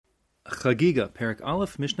Chagiga, Perak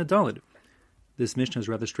Aleph, Mishnah Daled. This Mishnah is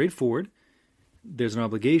rather straightforward. There's an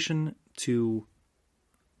obligation to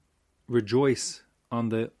rejoice on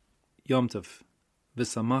the Yom Tov,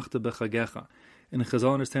 v'samachta b'chagecha. And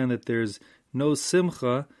Chazal understand that there's no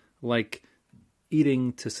simcha like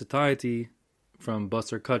eating to satiety from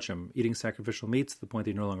basar kachim, eating sacrificial meats to the point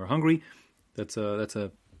that you're no longer hungry. That's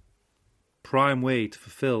a prime way to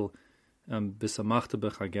fulfill v'samachta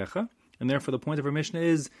b'chagecha. And therefore the point of our Mishnah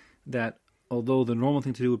is that although the normal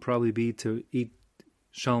thing to do would probably be to eat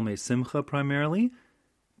shalmei simcha primarily,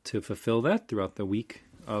 to fulfill that throughout the week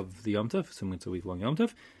of the Yom Tov, assuming it's a week-long Yom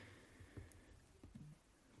Tov.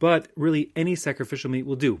 But really, any sacrificial meat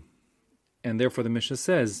will do. And therefore the Mishnah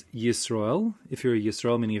says, Yisrael, if you're a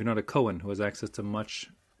Yisrael, meaning you're not a Kohen who has access to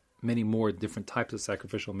many more different types of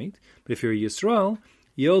sacrificial meat, but if you're a Yisrael,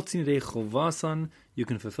 Yotzin Dei Chovasan, you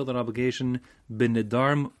can fulfill that obligation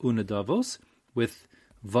b'nedarm unedavos, with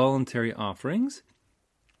voluntary offerings.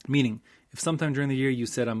 Meaning, if sometime during the year you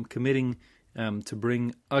said, I'm committing to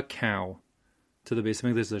bring a cow to the Beis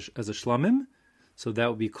Hamikdash as a shlamim, so that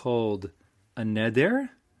would be called a neder,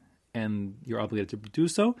 and you're obligated to do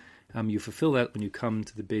so. You fulfill that when you come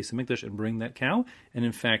to the Beis Hamikdash and bring that cow, and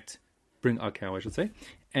in fact, bring a cow, I should say.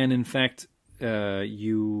 And in fact,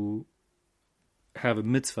 you have a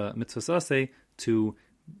mitzvah saseh, to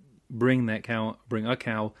bring a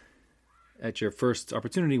cow at your first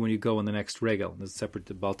opportunity when you go on the next regel. There's a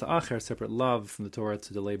separate bal ta'acher, separate lav from the Torah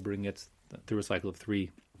to delay bringing it through a cycle of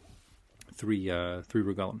three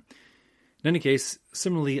regalim. In any case,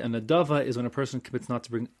 similarly, a nadava is when a person commits not to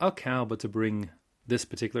bring a cow, but to bring this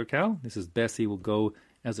particular cow. This is Bessie will go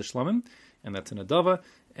as a shlamim, and that's a nadava.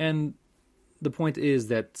 And the point is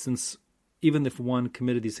that since even if one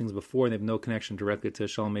committed these things before and they have no connection directly to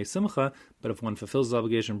shalmei simcha, but if one fulfills his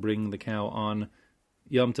obligation, bringing the cow on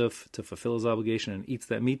Yom Tov to fulfill his obligation and eats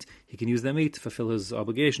that meat, he can use that meat to fulfill his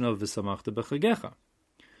obligation of v'samachta b'chagecha.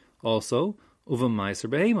 Also, uva meiser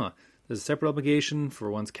behema. There's a separate obligation for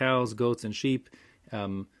one's cows, goats, and sheep.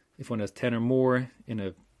 If one has 10 or more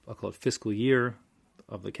in I'll call it fiscal year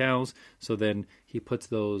of the cows, so then he puts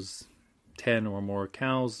those 10 or more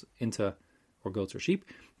cows or goats or sheep,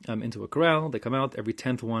 into a corral. They come out, every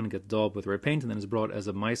 10th one gets daubed with red paint, and then is brought as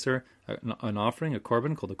a meiser, an offering, a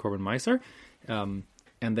korban, called a korban meiser.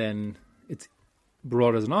 And then it's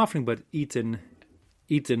brought as an offering, but eaten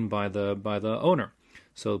by the owner.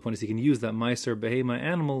 So the point is he can use that meiser behema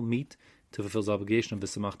animal meat to fulfill his obligation of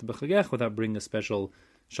v'samachta b'chagech without bringing a special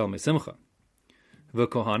shalmei simcha.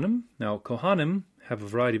 V'kohanim. Now, kohanim have a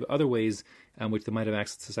variety of other ways in which they might have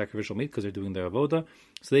access to sacrificial meat because they're doing their avoda.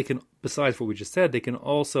 So they can, besides what we just said, they can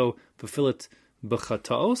also fulfill it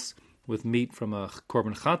b'chataos, with meat from a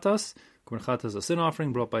korban chatas. Korban chatas is a sin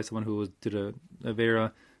offering brought by someone who did a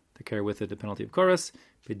avera to carry with it the penalty of koras.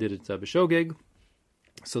 They did it b'shogeg.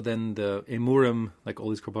 So then the emurim, like all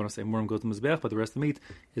these korbanos, emurim go to mizbeach, but the rest of the meat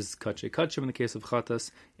is kachim in the case of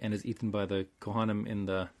chatas, and is eaten by the kohanim in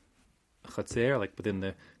the chatzer, like within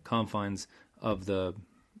the confines of the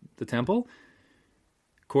temple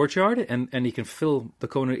courtyard, and he can fulfill, the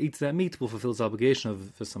kohen who eats that meat will fulfill his obligation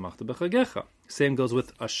of v'samachta b'chagecha. Same goes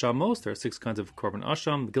with ashamos. There are 6 kinds of korban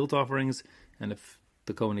asham, the guilt offerings, and if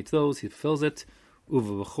the kohen eats those, he fulfills it.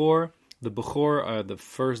 Uva b'chor. The b'chor are the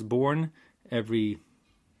firstborn. Every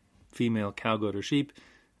female cow, goat, or sheep,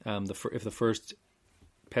 if the first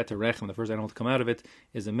pet or rechem, the first animal to come out of it,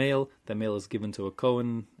 is a male, that male is given to a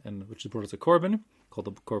kohen, and which is brought as a korban, called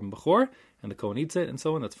the korban b'chor, and the kohen eats it, and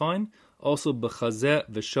so on. That's fine. Also, b'chazeh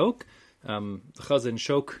v'shok. The chazeh and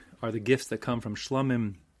shok are the gifts that come from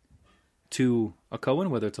shlamim to a kohen,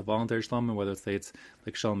 whether it's a voluntary shlamim, whether it's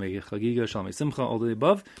like shalmei chagiga, shalmei simcha, all the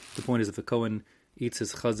above. The point is, if the kohen eats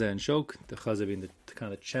his chazeh and shok, the chazeh being the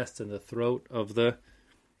kind of the chest and the throat of the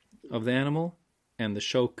animal, and the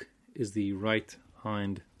shok is the right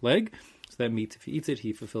hind leg. So that meat, if he eats it,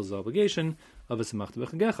 he fulfills his obligation of a samachta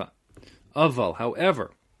b'chagecha. Aval,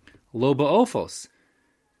 however, lo ba'ofos.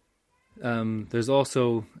 There's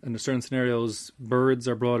also, in certain scenarios, birds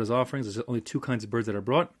are brought as offerings. There's only 2 kinds of birds that are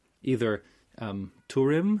brought. Either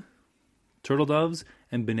turim, turtle doves,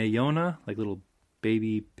 and b'nei yona, like little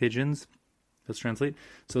baby pigeons. Let's translate.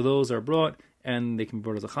 So those are brought, and they can be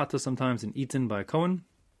brought as a chata sometimes and eaten by a kohen.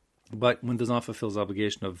 But when does not fulfill his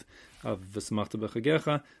obligation of v'samachta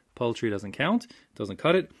b'chagecha, poultry doesn't count, doesn't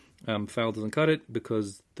cut it. Fowl doesn't cut it,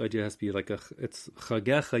 because the idea has to be like it's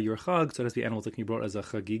chagecha, your chag, so it has to be animals that can be brought as a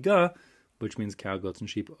chagiga, which means cow, goats, and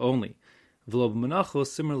sheep only. V'lo b'menachos,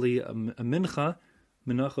 similarly, a mincha,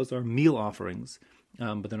 menachos are meal offerings,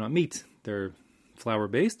 but they're not meat, they're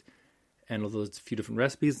flour-based, and although there's a few different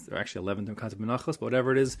recipes, there are actually 11 different kinds of menachos, but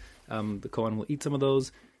whatever it is, the kohen will eat some of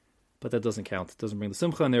those. but that doesn't count. It doesn't bring the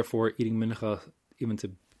simcha, and therefore eating mincha, even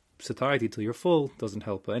to satiety till you're full, doesn't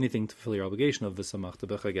help anything to fulfill your obligation of v'samachta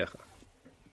b'chagecha.